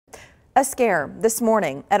A scare this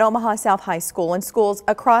morning at Omaha South High School and schools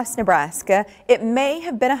across Nebraska. It may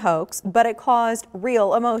have been a hoax, but it caused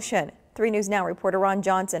real emotion. 3 News Now reporter Ron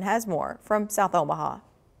Johnson has more from South Omaha.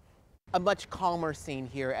 A much calmer scene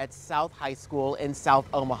here at South High School in South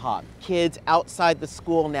Omaha. Kids outside the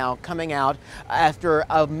school now coming out after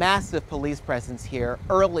a massive police presence here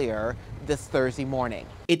earlier this Thursday morning.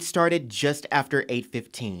 It started just after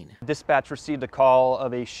 8:15. Dispatch received a call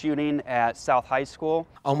of a shooting at South High School.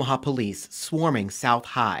 Omaha police swarming South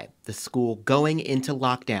High, the school going into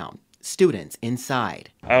lockdown. Students inside.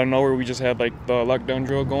 Out of nowhere, we just had the lockdown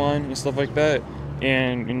drill go on and stuff like that.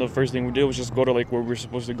 And the first thing we did was just go to where we were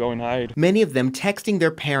supposed to go and hide. Many of them texting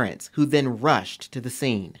their parents, who then rushed to the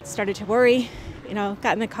scene. Started to worry,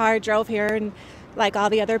 got in the car, drove here, and like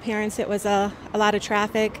all the other parents, it was a lot of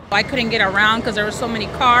traffic. I couldn't get around because there were so many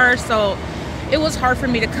cars, so it was hard for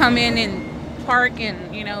me to come in and park, and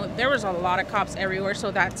there was a lot of cops everywhere,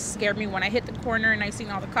 so that scared me when I hit the corner and I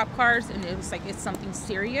seen all the cop cars, and it was like it's something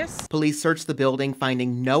serious. Police searched the building,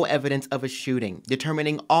 finding no evidence of a shooting,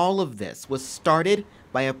 determining all of this was started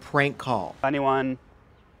by a prank call. Anyone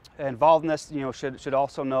involved in this, should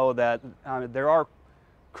also know that there are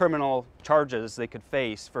criminal charges they could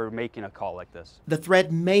face for making a call like this. The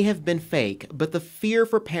thread may have been fake, but the fear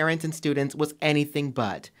for parents and students was anything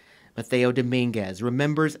but. Matheo Dominguez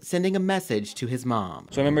remembers sending a message to his mom.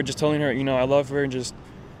 So I remember just telling her, I love her, and just,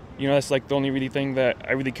 that's the only really thing that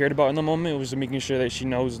I really cared about in the moment, was making sure that she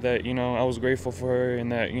knows that, I was grateful for her and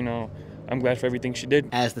that, I'm glad for everything she did.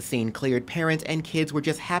 As the scene cleared, parents and kids were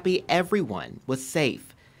just happy everyone was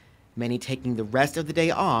safe. Many taking the rest of the day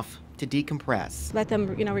off to decompress. Let them,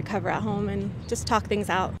 recover at home and just talk things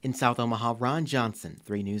out. In South Omaha, Ron Johnson,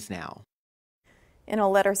 3 News Now. In a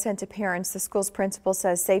letter sent to parents, the school's principal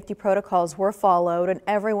says safety protocols were followed and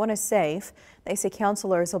everyone is safe. They say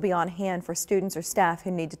counselors will be on hand for students or staff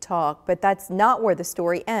who need to talk, but that's not where the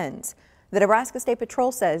story ends. The Nebraska State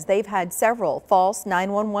Patrol says they've had several false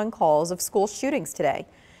 911 calls of school shootings today.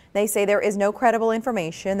 They say there is no credible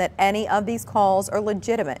information that any of these calls are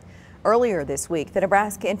legitimate. Earlier this week, the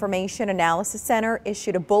Nebraska Information Analysis Center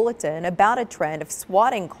issued a bulletin about a trend of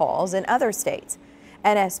swatting calls in other states.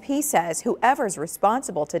 NSP says whoever's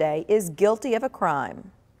responsible today is guilty of a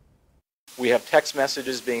crime. We have text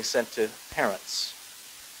messages being sent to parents.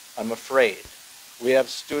 I'm afraid. We have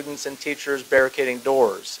students and teachers barricading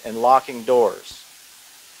doors and locking doors.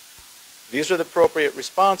 These are the appropriate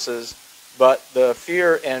responses, but the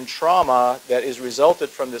fear and trauma that is resulted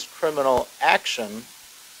from this criminal action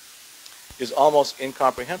is almost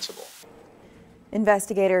incomprehensible.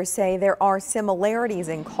 Investigators say there are similarities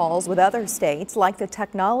in calls with other states, like the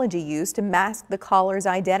technology used to mask the caller's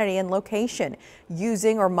identity and location,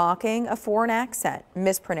 using or mocking a foreign accent,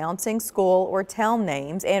 mispronouncing school or town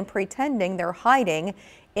names, and pretending they're hiding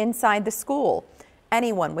inside the school.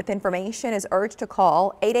 Anyone with information is urged to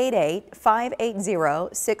call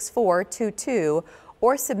 888-580-6422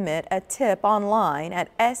 or submit a tip online at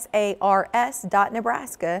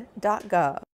sars.nebraska.gov.